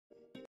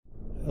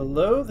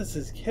Hello, this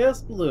is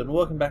Chaos Blue, and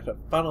welcome back to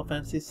Final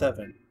Fantasy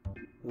VII.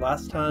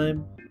 Last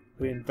time,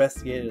 we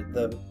investigated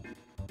the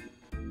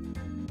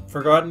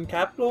Forgotten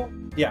Capital?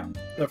 Yeah,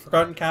 the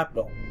Forgotten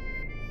Capital.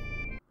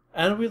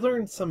 And we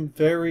learned some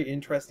very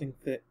interesting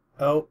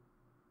Oh.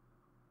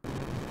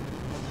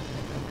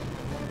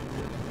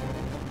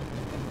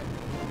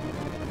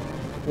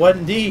 What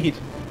indeed?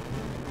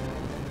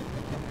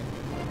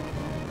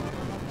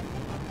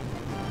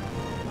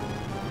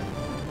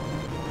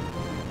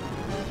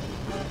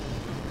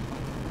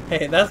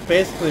 Hey, that's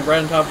basically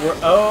right on top of where—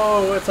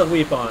 oh, it's a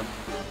Weepon.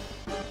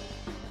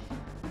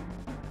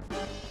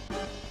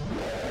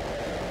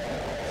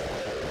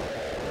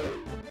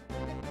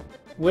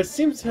 Which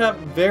seems to have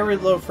very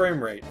low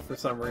frame rate for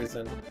some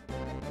reason.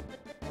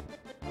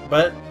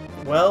 But,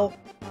 well,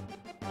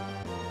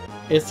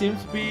 it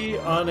seems to be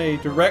on a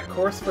direct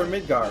course for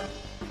Midgar.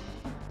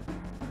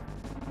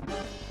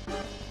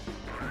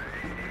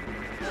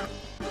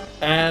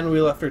 And we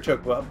left our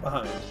Chocobo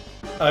behind.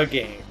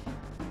 Again.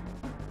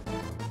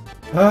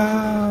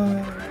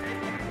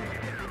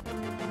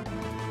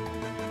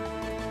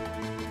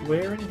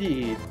 Where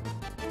indeed?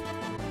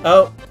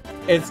 Oh,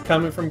 it's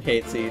coming from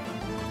Catesy.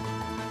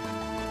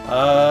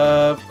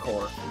 Of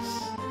course.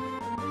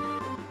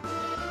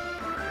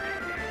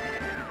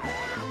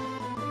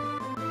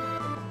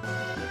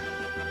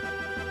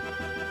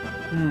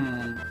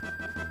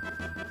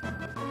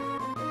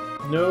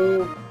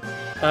 No.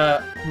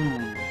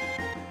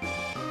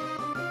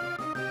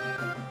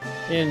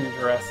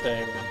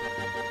 Interesting.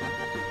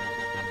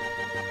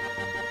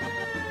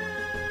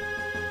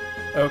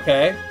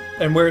 Okay.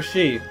 And where's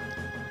she?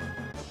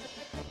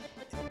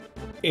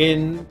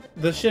 In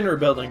the Shinra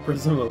building,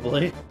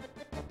 presumably.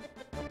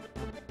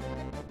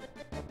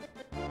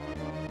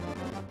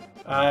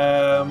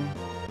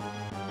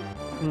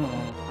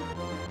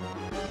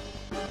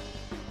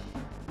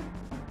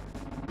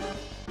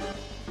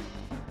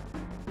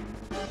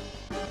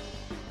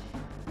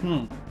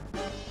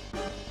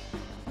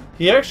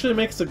 He actually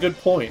makes a good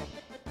point.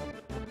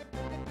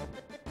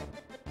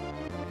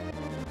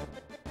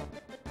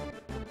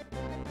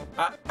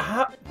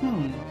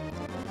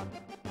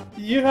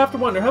 You have to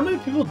wonder, how many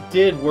people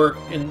did work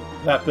in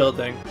that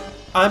building?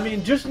 I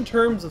mean, just in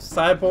terms of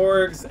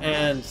cyborgs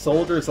and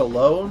soldiers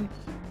alone,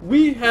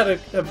 we had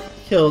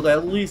killed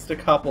at least a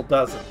couple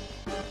dozen.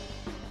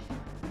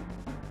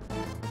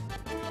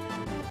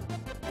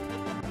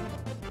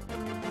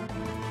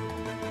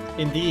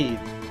 Indeed.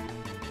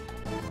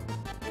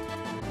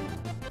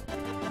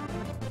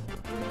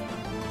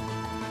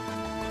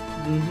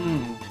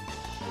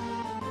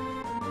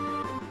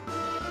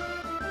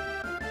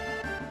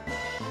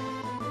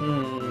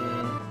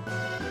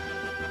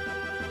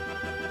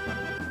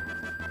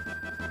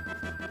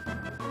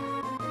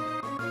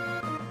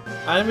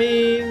 I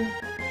mean,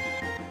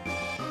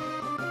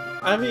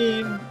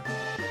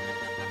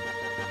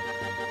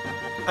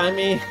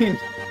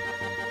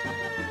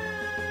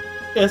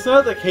 it's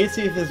not that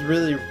Casey is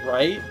really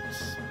right,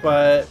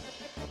 but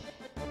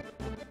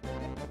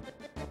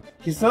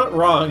he's not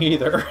wrong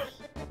either.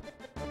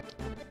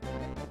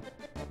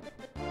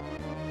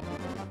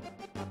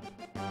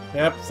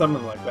 Yep,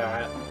 something like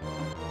that.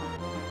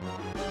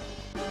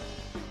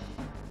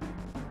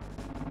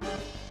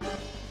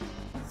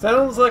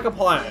 Sounds like a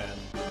plan.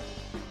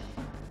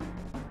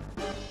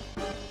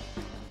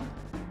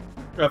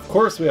 Of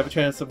course we have a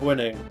chance of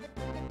winning.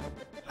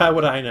 How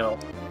would I know?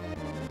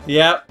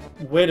 Yep,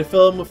 way to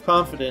fill him with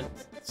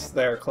confidence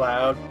there,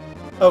 Cloud.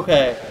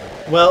 Okay,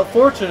 well,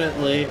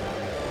 fortunately,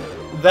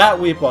 that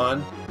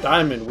Weepon,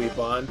 Diamond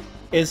Weepon,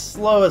 is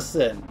slow as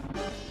sin.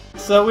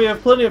 So we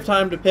have plenty of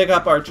time to pick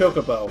up our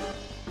Chocobo.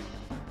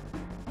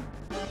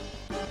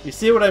 You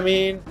see what I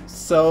mean?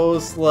 So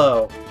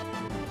slow.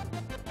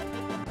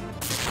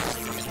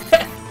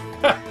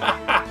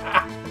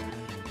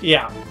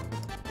 Yeah.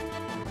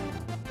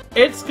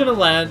 It's gonna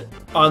land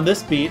on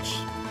this beach,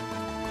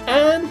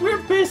 and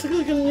we're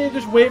basically gonna need to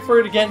just wait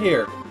for it to get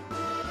here.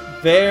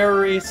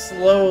 Very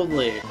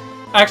slowly.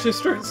 Actually,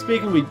 strictly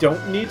speaking, we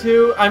don't need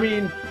to. I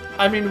mean,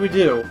 we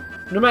do.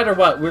 No matter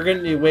what, we're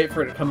gonna need to wait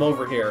for it to come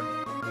over here.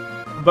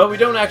 But we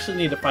don't actually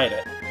need to fight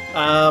it.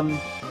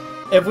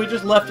 If we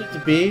just left it to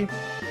be,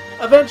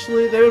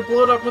 eventually they would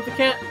blow it up with the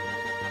can—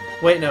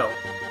 wait, no.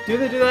 Do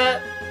they do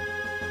that?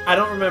 I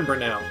don't remember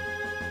now.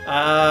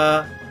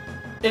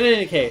 In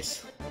any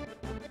case,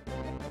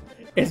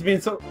 it's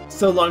been so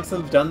long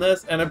since I've done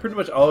this, and I pretty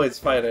much always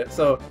fight it,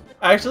 so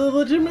I actually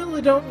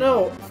legitimately don't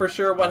know for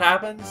sure what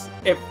happens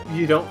if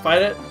you don't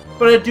fight it,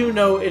 but I do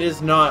know it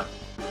is not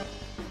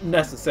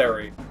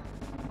necessary.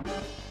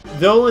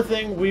 The only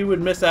thing we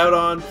would miss out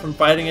on from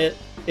fighting it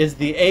is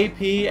the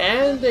AP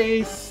and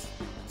a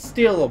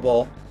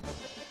stealable.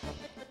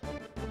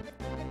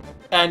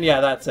 And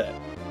yeah, that's it.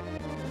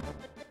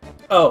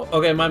 Oh,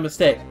 okay, my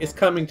mistake. It's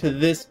coming to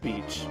this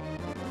beach.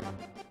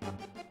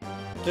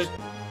 Just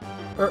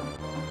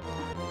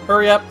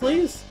hurry up,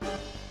 please.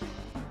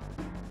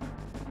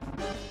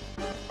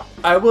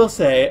 I will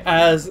say,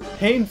 as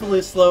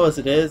painfully slow as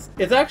it is,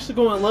 it's actually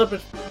going a little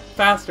bit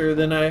faster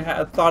than I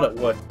had thought it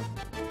would.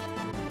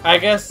 I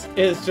guess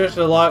it's just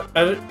a lot...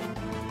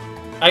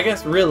 I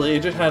guess really,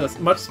 it just had a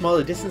much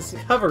smaller distance to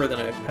cover than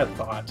I had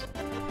thought.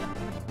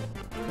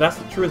 That's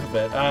the truth of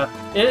it.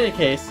 In any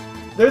case,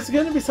 there's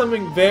going to be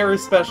something very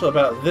special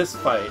about this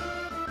fight.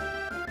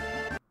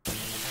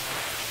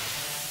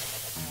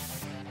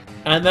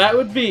 And that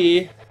would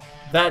be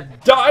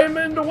that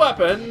diamond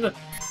weapon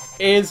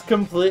is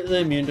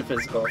completely immune to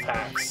physical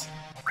attacks.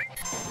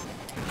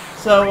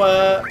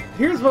 So,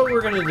 here's what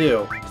we're gonna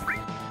do.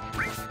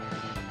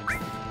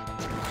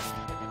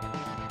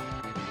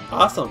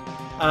 Awesome.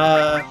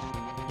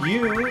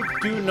 You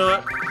do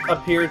not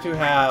appear to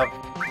have...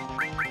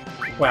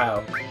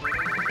 Wow.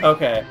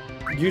 Okay.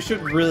 You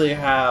should really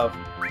have...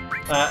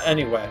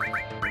 Anyway.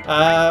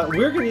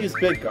 We're gonna use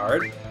Big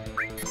Guard.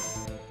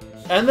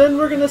 And then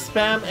we're gonna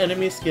spam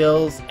enemy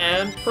skills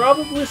and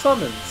probably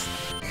summons.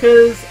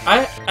 Because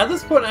at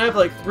this point I have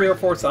like 3 or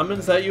 4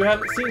 summons that you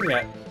haven't seen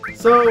yet.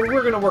 So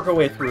we're gonna work our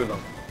way through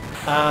them.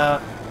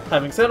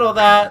 Having said all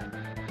that,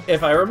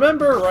 if I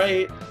remember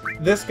right,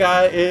 this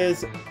guy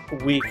is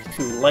weak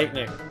to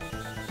lightning.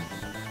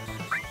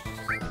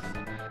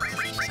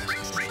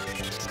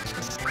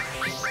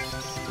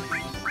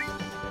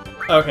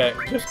 Okay,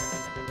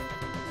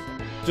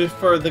 just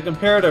for the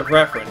comparative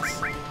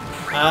reference,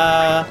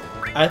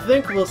 I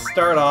think we'll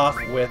start off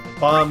with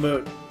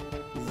Bahamut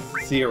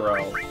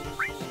 0.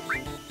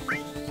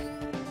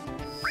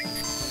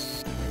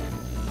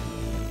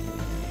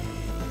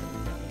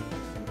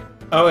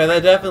 Oh yeah,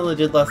 that definitely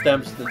did less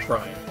damage than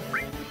trying.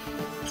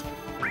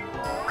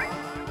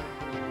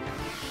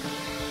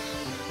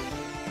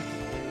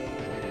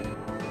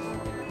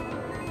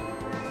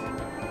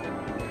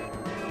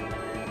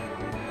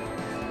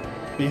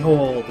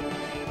 Behold,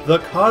 the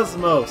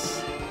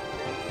cosmos!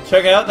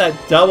 Check out that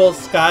double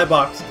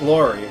skybox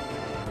glory.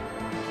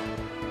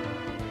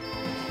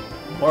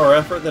 More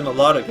effort than a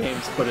lot of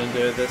games put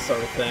into this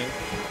sort of thing.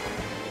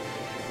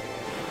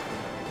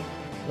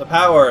 The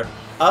power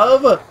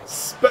of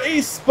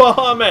Space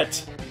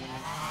Bahamut!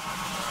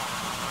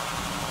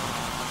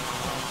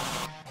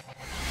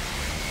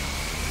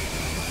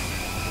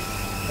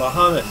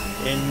 Bahamut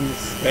in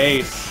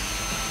space.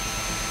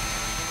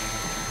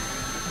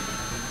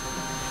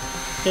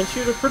 Can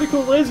shoot a pretty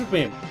cool laser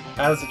beam,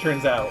 as it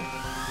turns out.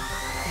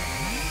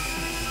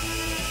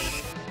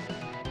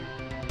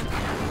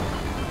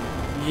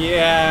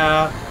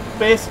 Yeah,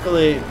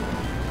 basically,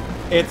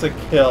 it's a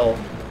kill,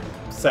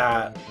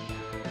 Sat.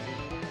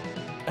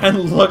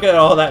 And look at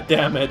all that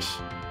damage.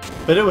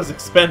 But it was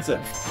expensive.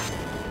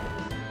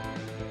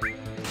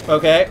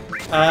 Okay,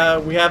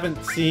 we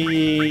haven't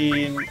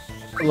seen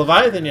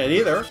Leviathan yet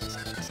either.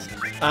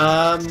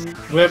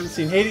 We haven't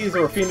seen Hades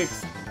or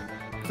Phoenix,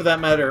 for that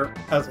matter,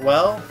 as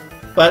well.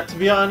 But to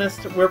be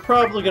honest, we're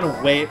probably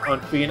gonna wait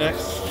on Phoenix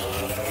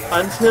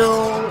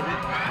until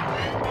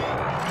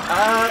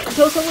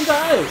someone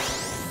dies.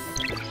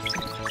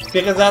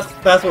 Because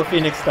that's what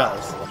Phoenix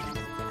does.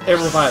 It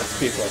revives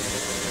people.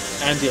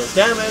 And deals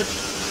damage,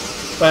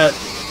 but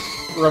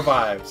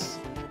revives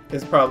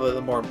is probably the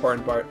more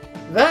important part.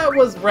 That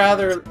was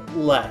rather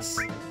less,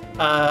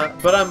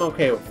 but I'm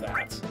okay with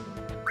that.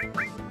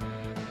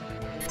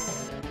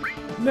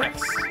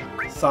 Next,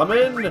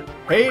 summon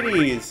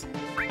Hades.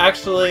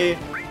 Actually,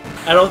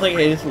 I don't think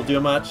Hades will do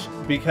much,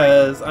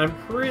 because I'm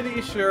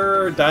pretty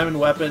sure Diamond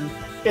Weapon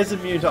is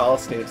immune to all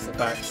status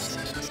effects.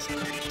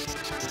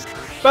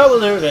 But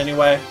we'll do it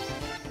anyway.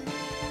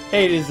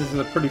 Hades is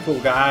a pretty cool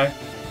guy.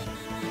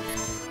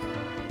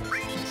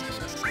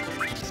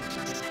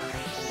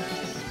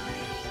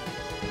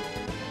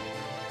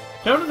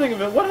 Come to think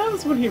of it, what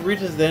happens when he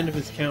reaches the end of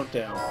his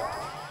countdown?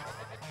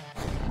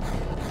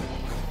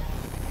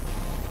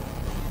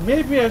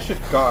 Maybe I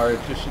should guard,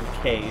 just in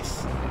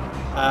case.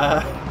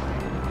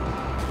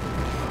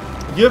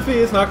 Yuffie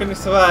is not going to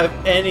survive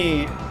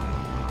any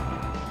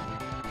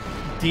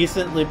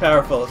decently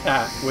powerful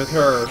attack with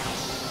her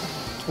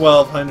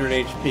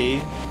 1200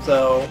 HP,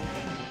 so...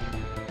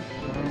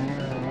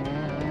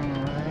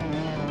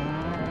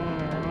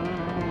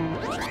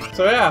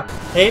 So yeah,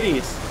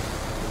 Hades.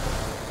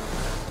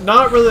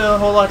 Not really a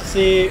whole lot to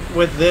see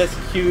with this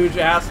huge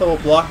asshole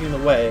blocking the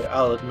way,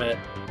 I'll admit.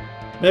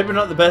 Maybe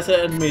not the best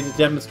enemy to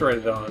demonstrate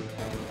it on.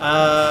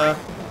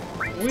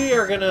 We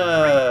are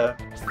gonna...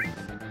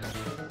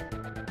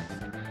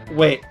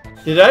 Wait,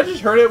 did I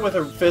just hurt it with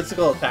a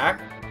physical attack?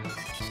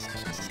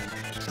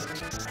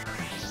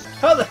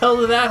 How the hell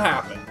did that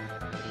happen?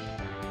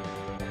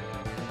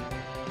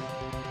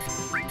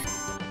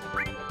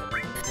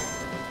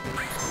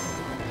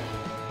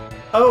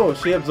 Oh,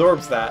 she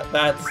absorbs that.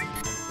 That's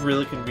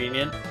really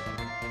convenient.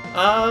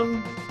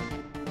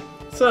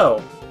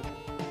 So,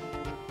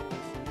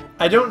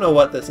 I don't know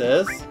what this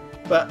is,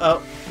 but,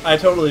 oh, I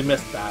totally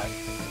missed that.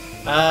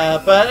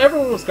 But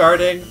everyone was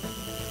guarding,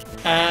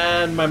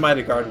 and my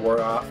Mighty Guard wore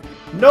off.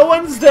 No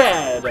one's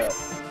dead!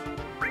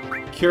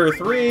 Cure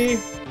 3,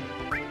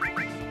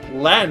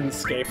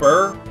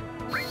 Landscaper,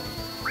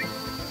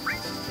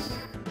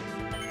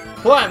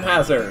 Climb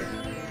Hazard.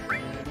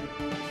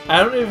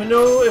 I don't even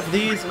know if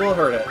these will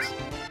hurt it.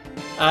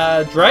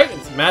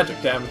 Dragon's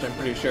magic damage, I'm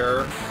pretty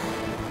sure.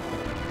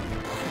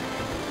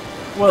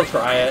 We'll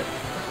try it.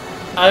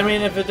 I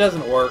mean, if it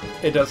doesn't work,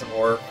 it doesn't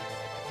work.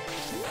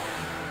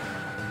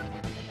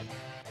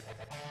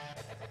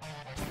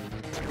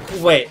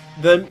 Wait,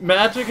 the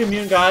magic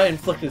immune guy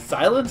inflicted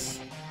silence?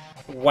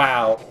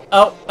 Wow.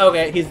 Oh,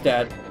 okay, he's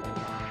dead.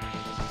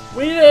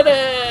 We did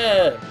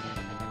it!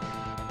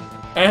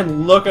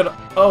 And look at...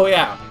 Oh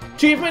yeah.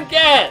 Achievement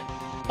get!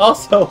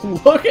 Also,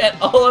 look at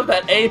all of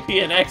that AP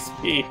and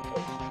XP.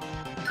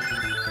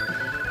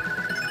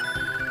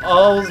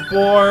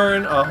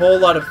 Allsborn, a whole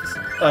lot of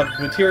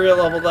material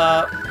leveled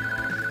up.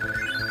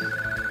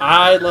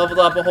 I leveled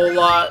up a whole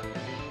lot.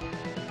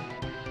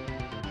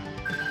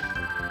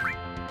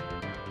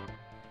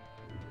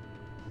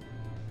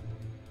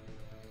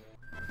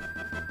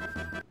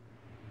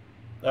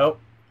 Oh,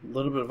 a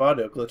little bit of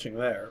audio glitching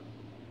there.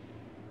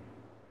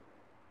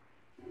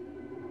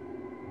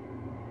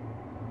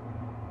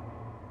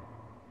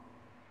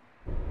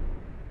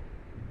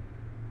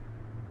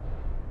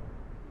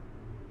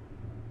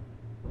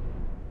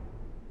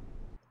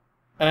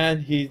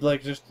 And he,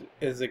 like, just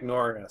is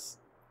ignoring us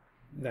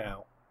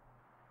now.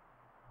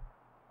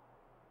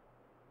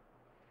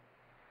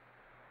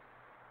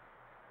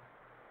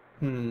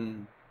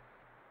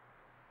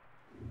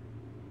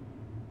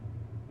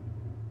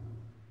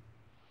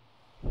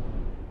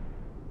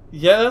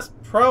 Yeah, that's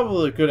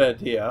probably a good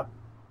idea.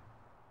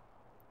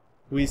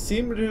 We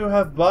seem to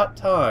have bought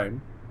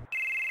time.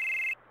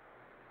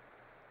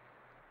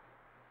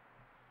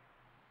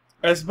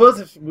 I suppose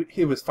if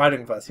he was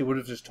fighting with us, he would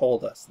have just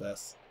told us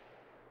this.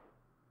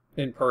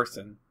 In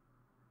person.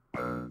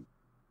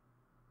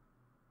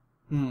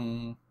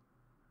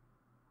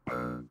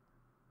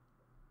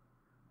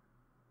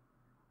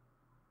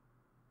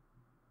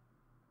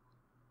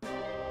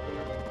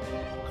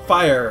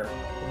 Fire!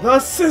 The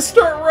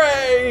Sister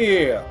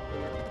Ray!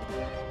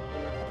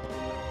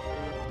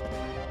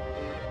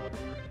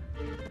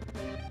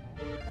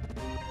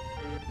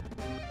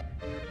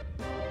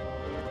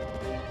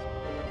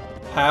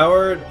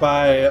 Powered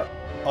by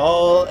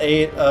all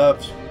 8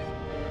 of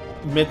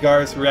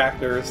Midgar's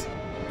reactors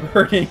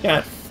burning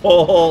at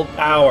full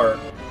power.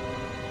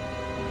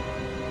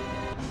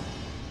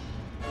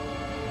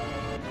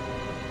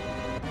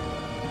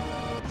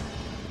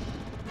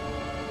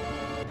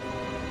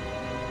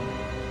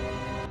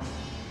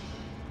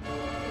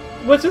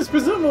 Which is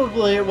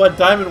presumably what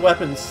Diamond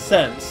Weapon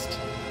sensed.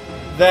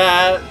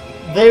 That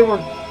they were...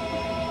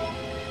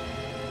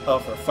 Oh,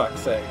 for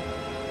fuck's sake.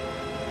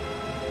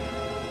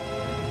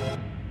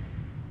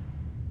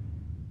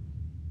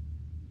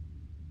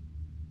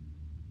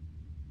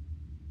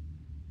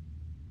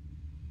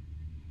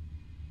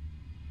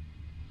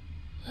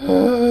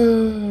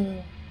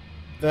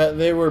 That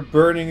they were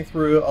burning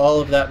through all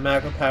of that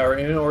magma power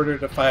in order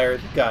to fire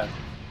the gun,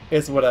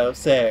 is what I was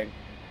saying.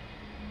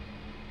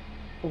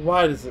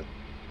 Why does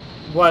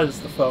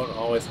the phone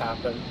always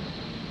happen?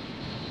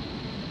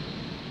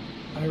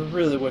 I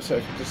really wish I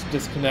could just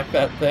disconnect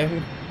that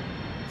thing.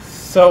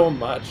 So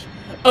much.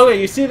 Okay,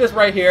 you see this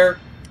right here?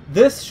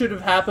 This should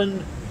have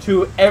happened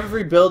to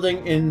every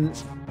building in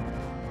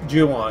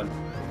Ju-on.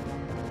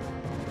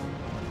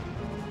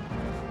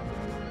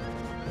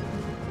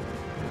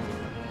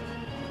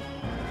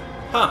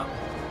 Huh.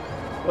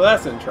 Well,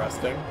 that's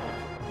interesting.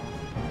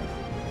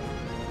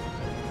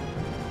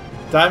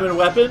 Diamond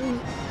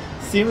Weapon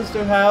seems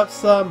to have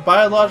some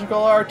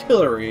biological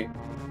artillery.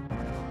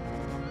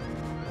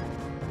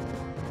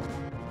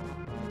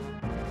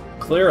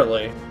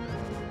 Clearly.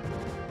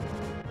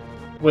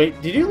 Wait,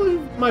 did you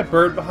leave my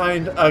bird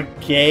behind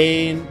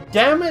again?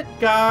 Damn it,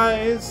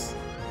 guys!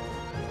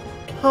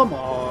 Come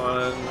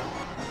on.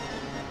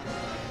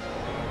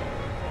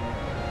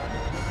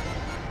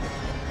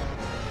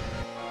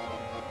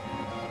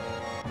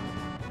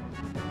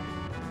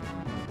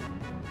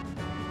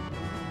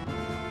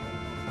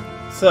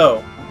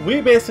 So,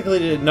 we basically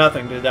did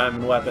nothing to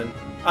Diamond Weapon.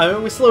 I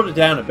mean, we slowed it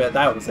down a bit,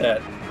 that was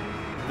it.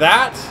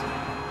 That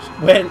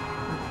went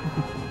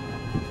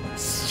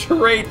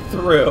straight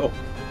through.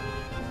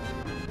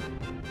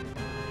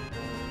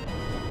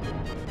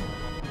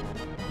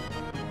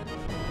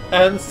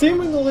 And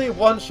seemingly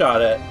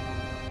one-shot it.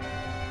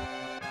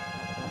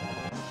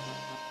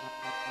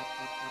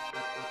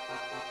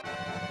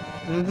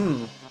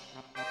 Mm-hmm.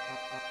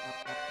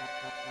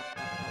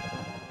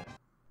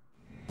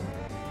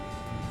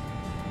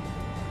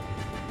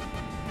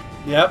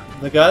 Yep,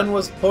 the gun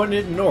was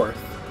pointed north.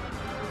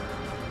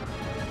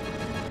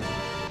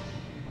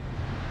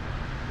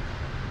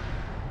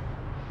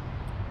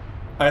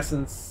 I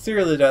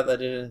sincerely doubt that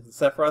did anything to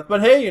Sephiroth,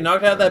 but hey, you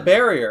knocked out that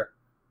barrier.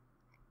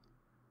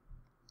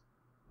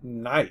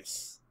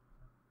 Nice.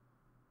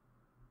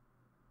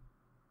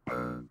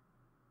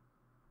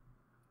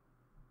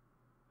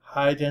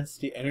 High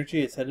density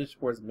energy is headed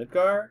towards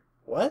Midgar?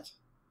 What?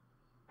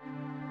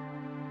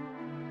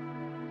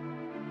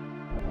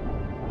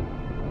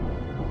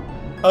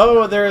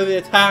 Oh, they're the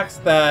attacks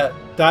that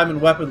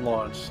Diamond Weapon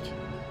launched.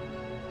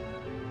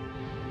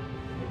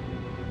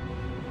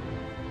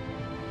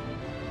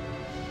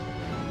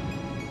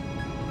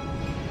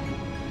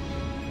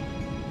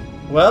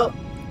 Well,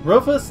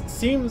 Rufus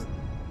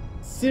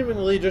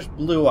seemingly just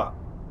blew up.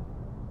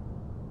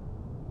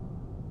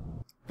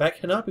 That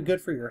cannot be good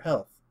for your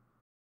health.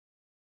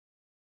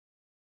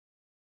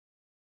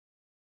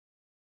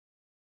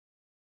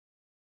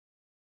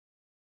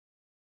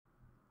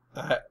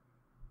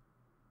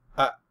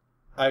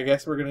 I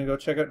guess we're gonna go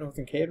check out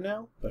Northern Cave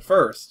now? But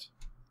first...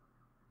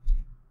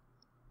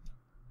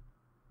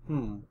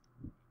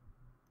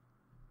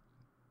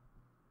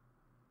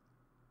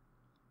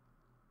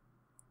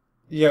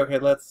 Yeah, okay,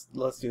 let's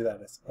do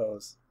that, I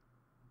suppose.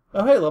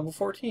 Oh, hey, level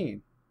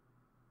 14.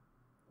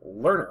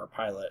 Learner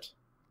pilot.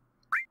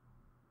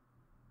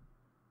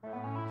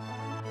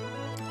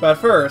 But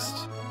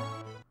first,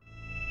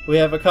 we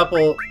have a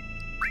couple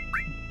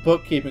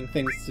bookkeeping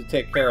things to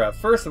take care of.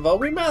 First of all,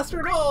 we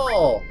mastered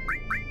all!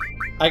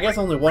 I guess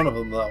only one of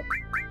them, though.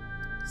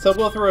 So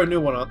we'll throw a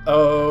new one on.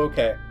 Oh,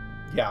 okay.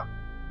 Yeah.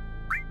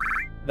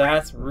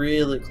 That's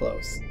really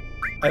close.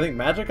 I think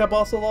Magic Up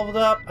also leveled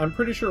up. I'm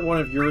pretty sure one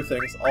of your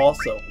things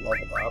also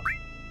leveled up.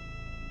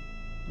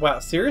 Wow,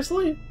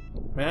 seriously?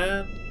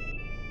 Man.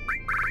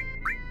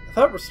 I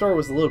thought Restore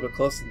was a little bit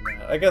closer than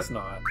that. I guess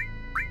not.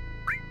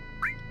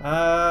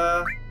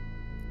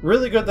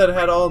 Really good that I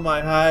had all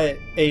my high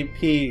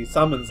AP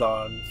summons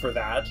on for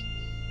that.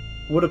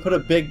 Would have put a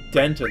big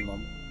dent in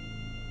them.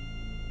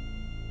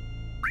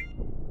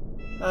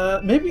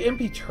 Maybe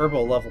MP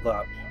Turbo leveled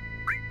up.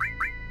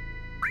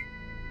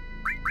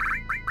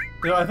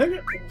 You know, I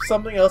think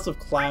something else with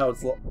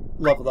Clouds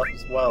leveled up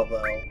as well,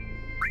 though.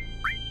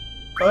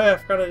 Oh yeah, I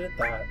forgot I did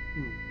that.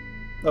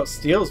 Oh,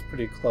 Steel's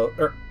pretty close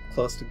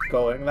to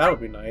going. That'll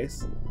be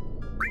nice.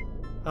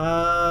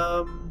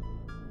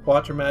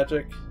 Water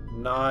Magic,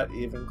 not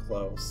even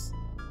close.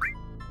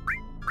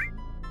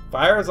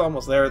 Fire is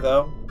almost there,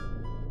 though.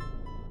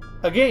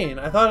 Again,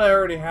 I thought I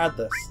already had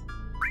this.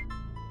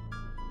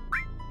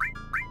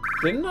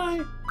 Didn't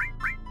I?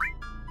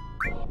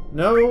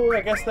 No,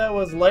 I guess that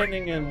was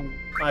lightning and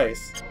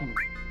ice.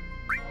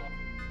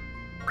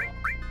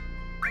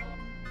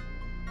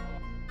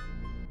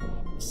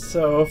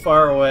 So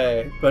far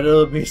away, but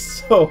it'll be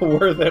so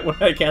worth it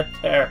when I get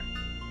there.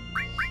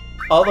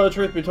 Although,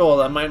 truth be told,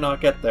 I might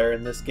not get there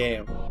in this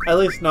game. At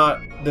least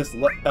not this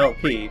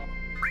LP.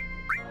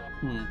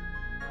 Oh,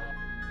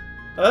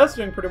 that's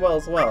doing pretty well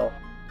as well.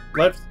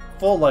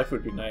 Full life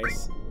would be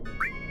nice.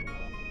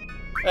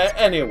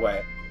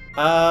 Anyway.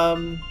 I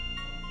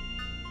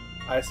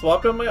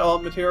swapped on my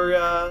alt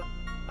materia.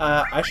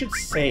 I should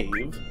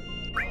save.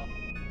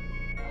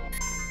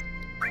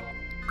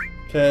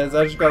 Because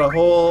I just got a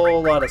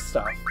whole lot of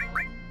stuff.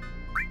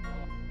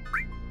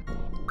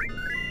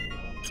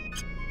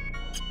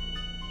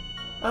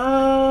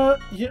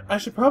 Yeah, I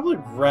should probably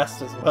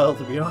rest as well,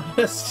 to be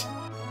honest.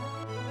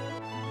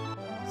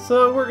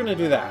 So we're gonna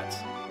do that.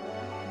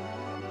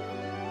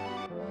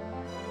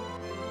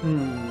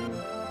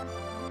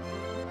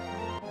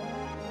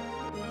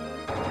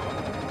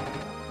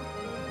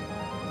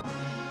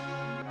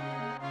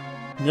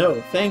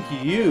 No, thank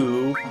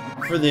you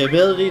for the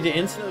ability to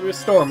instantly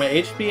restore my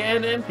HP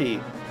and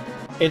MP.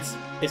 It's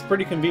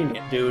pretty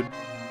convenient, dude.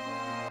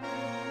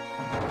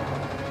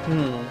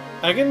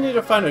 I'm gonna need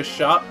to find a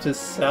shop to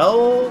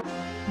sell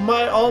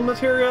my all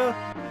materia,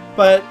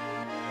 but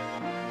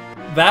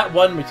that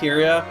one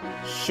materia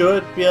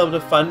should be able to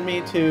fund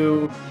me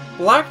to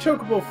Black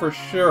Chocobo for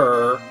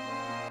sure.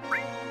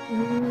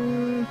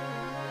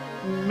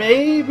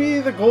 Maybe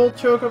the Gold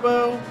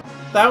Chocobo?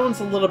 That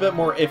one's a little bit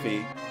more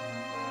iffy.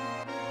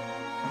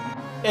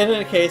 In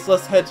any case,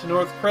 let's head to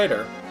North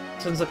Crater,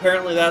 since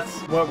apparently that's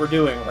what we're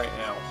doing right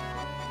now.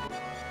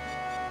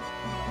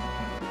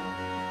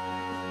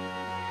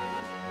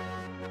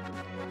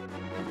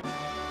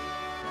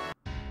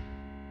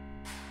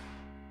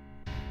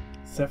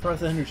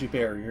 Sephiroth's energy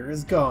barrier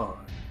is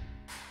gone.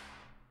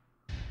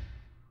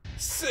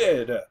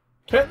 Sid!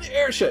 Get in the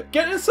airship!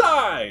 Get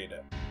inside!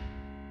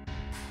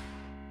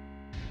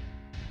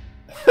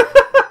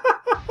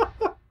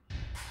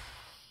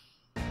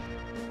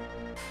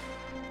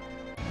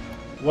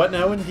 What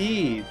now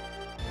indeed?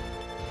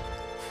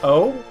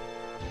 Oh?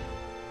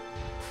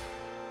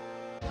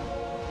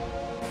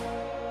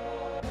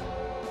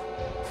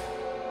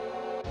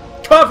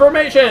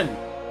 Confirmation!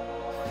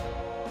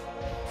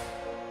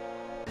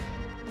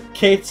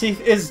 Kate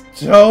Seath is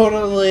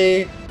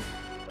totally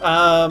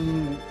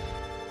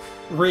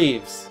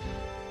Reeves.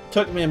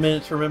 Took me a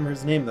minute to remember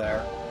his name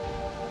there.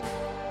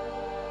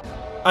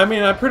 I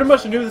mean, I pretty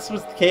much knew this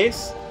was the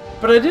case,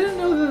 but I didn't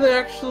know that they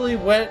actually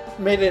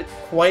made it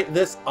quite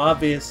this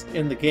obvious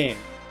in the game.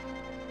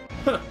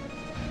 Huh.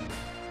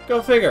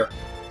 Go figure.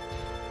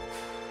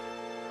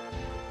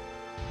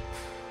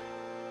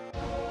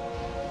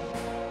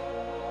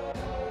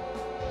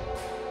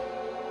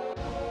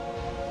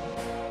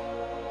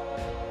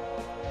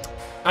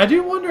 I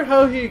do wonder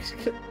how he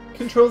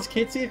controls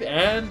Kate Seath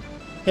and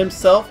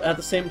himself at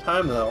the same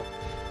time, though.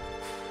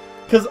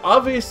 Because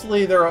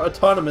obviously they're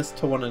autonomous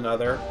to one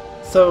another,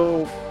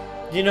 so,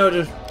 you know,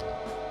 just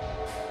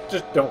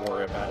don't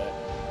worry about it.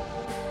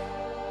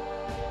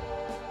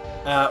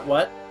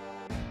 What?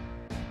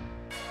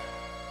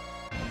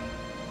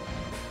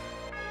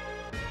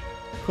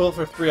 cool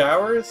for 3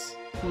 hours?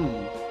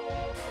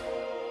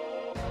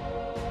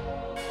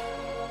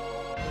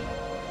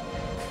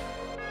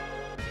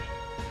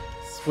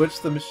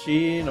 Switch the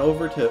machine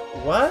over to...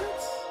 what?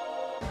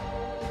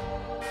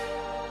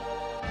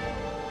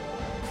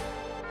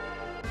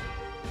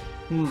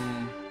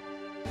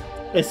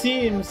 It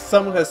seems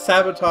someone has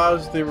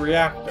sabotaged the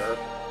reactor.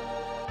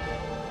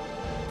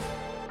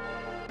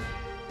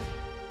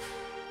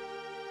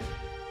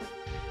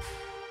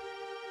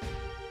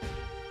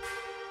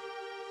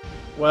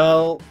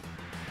 Well...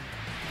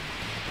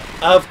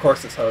 of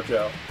course it's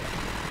Hojo.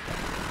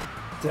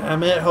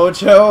 Damn it,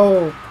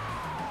 Hojo!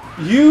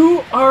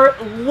 You are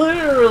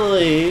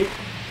literally,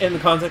 in the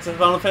context of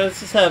Final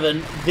Fantasy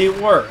VII, the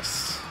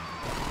worst.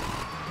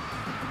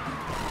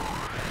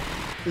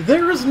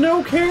 There is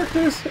no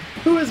character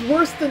who is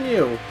worse than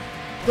you.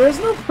 There's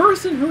no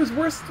person who is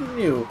worse than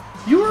you.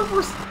 You are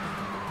worse.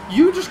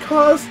 You just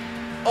caused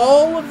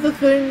all of the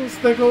things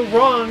that go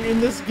wrong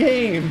in this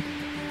game.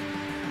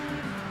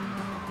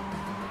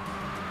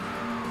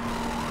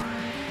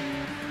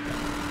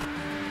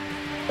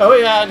 Oh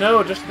yeah,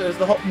 no, just there's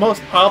the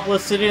most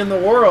populous city in the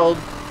world,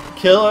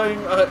 killing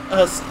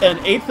an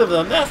eighth of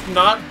them. That's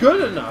not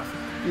good enough.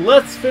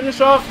 Let's finish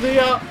off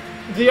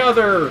the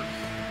other.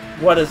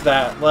 What is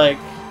that? Like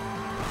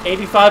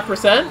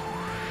 85%?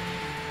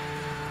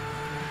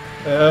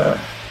 Ugh.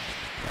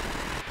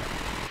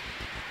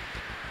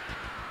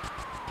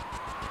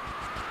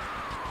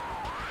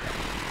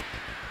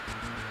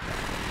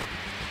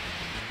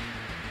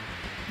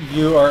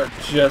 You are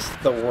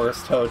just the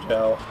worst,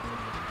 Hojo.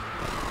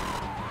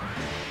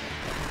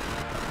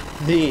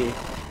 The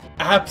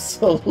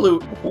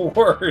absolute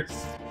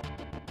worst.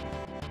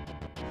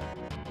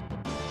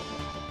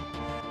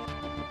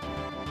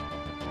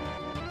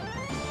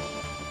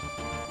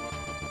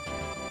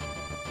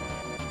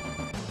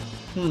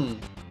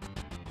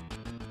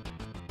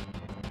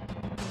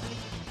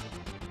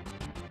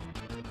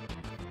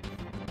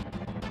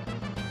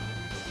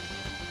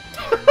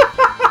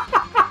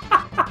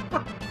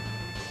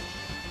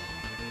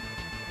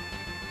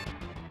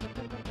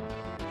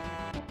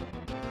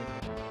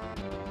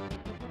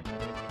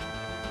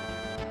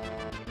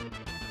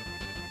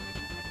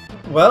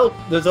 Well,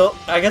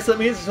 I guess that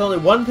means there's only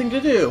one thing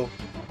to do.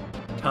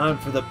 Time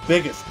for the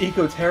biggest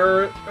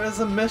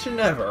eco-terrorism mission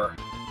ever.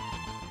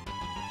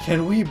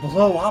 Can we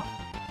blow up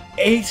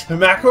 8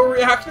 macro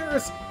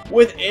reactors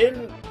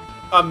within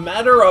a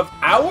matter of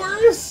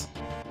hours?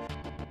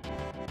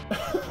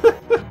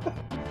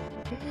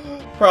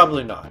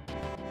 Probably not.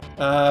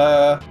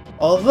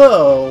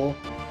 Although...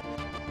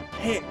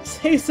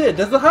 Hey Sid,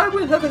 does the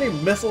Highwind have any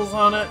missiles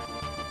on it?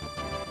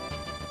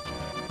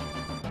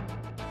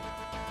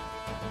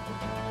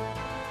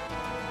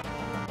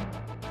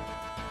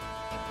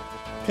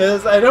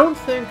 Because I don't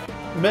think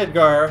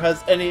Midgar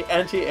has any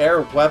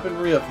anti-air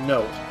weaponry of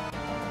note.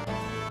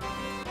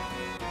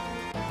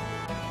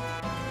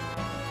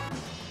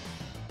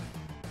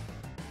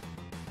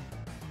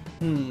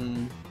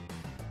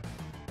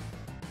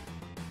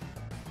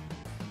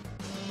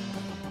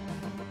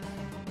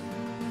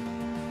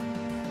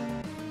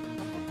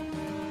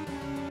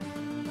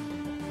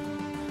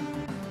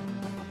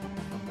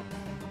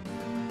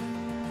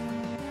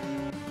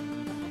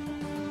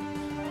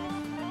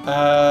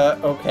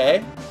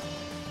 Okay.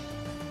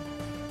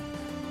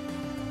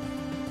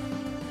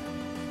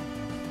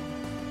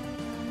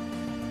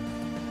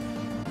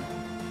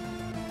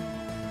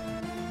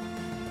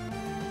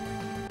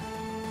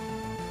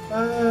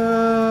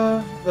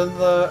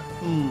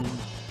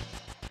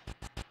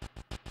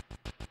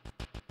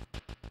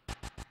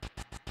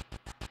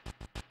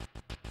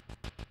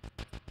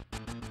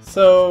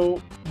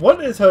 So,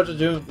 what is Hojo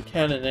doing with the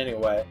cannon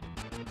anyway?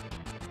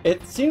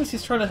 It seems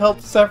he's trying to help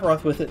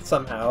Sephiroth with it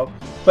somehow,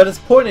 but it's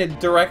pointed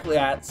directly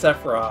at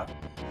Sephiroth.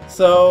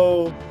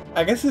 So,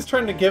 I guess he's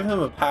trying to give him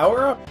a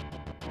power-up?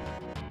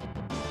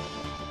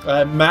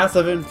 A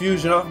massive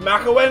infusion of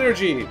Mako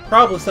energy!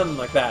 Probably something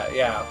like that,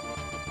 yeah.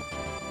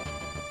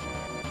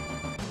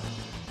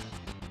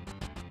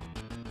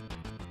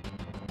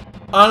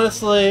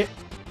 Honestly,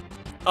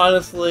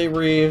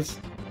 Reeves,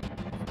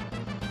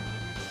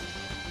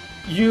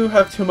 you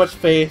have too much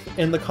faith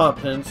in the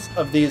competence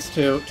of these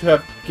two to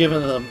have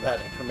given them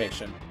that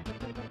information.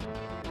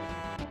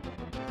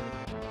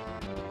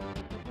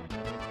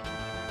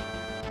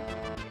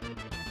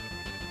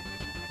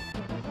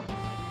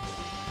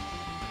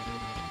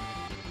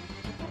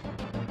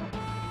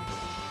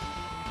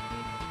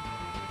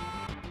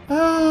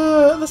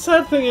 The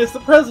sad thing is, the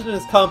president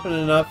is competent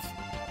enough.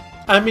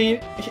 I mean,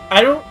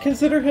 I don't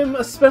consider him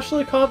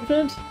especially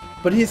competent,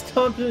 but he's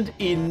competent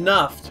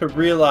enough to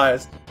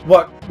realize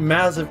what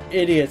massive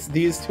idiots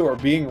these two are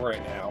being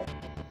right now.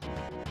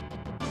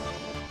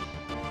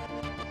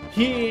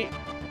 He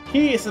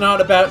is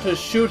not about to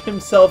shoot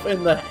himself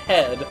in the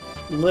head,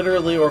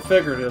 literally or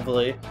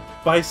figuratively,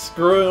 by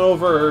screwing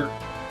over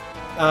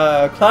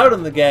Cloud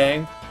and the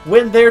gang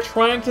when they're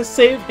trying to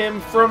save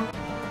him from,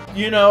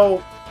 you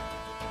know,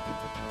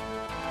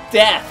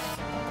 death.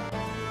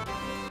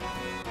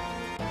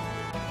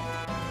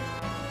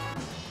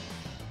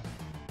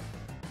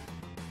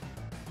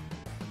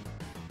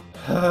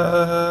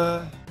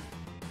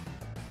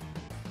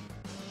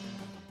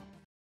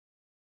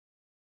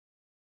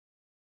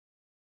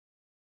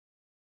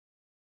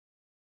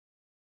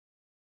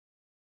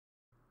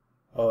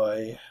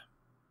 Oi.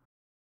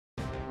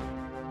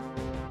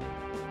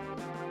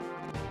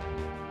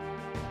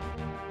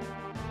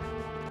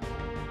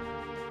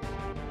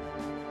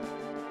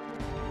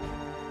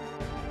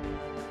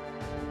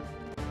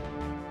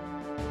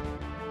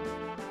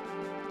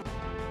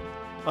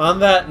 On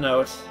that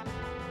note,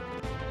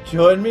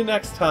 join me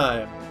next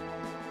time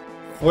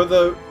for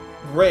the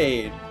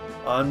raid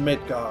on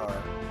Midgar.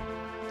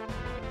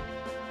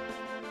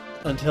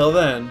 Until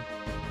then,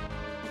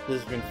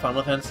 this has been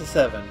Final Fantasy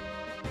VII,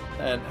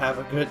 and have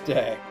a good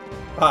day.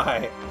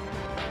 Bye.